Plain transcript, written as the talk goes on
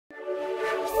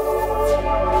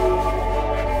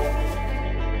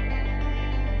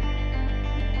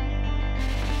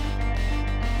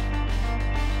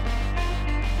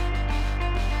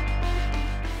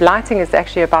Lighting is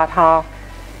actually about how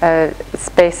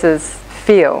spaces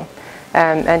feel,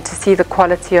 and to see the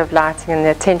quality of lighting and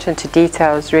the attention to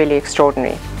detail is really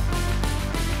extraordinary.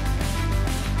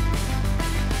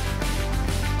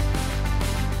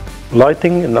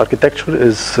 Lighting in architecture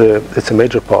is it's a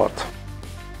major part.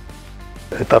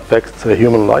 It affects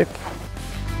human life.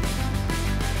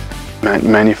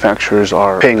 Manufacturers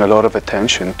are paying a lot of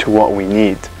attention to what we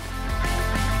need.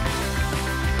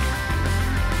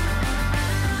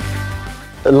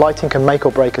 Lighting can make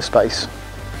or break a space.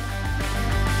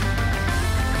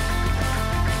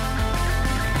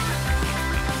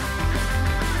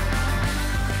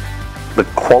 The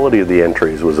quality of the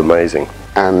entries was amazing.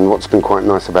 And what's been quite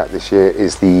nice about this year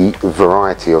is the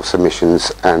variety of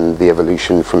submissions and the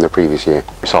evolution from the previous year.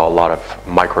 We saw a lot of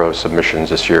micro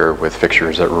submissions this year with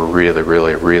fixtures that were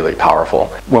really powerful.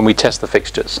 When we test the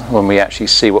fixtures, when we actually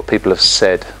see what people have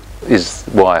said is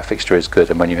why a fixture is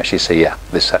good, and when you actually see, yeah,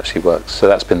 this actually works. So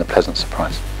that's been the pleasant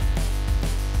surprise.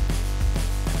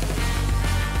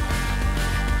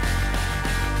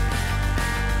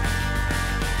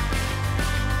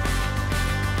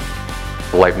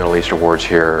 The Light Middle East Awards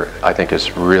here, I think,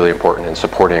 is really important in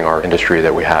supporting our industry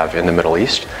that we have in the Middle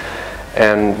East.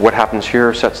 And what happens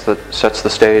here sets the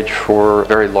stage for a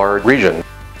very large region.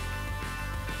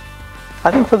 I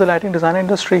think for the lighting design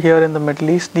industry here in the Middle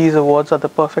East, these awards are the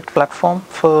perfect platform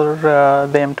for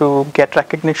them to get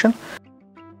recognition.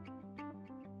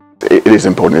 It is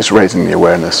important. It's raising the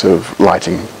awareness of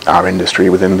lighting our industry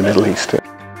within the Middle East.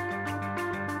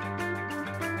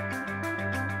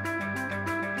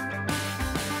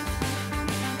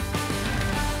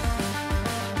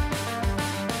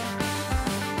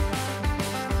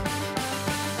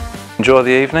 Enjoy the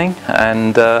evening,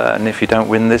 and if you don't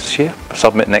win this year,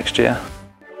 submit next year.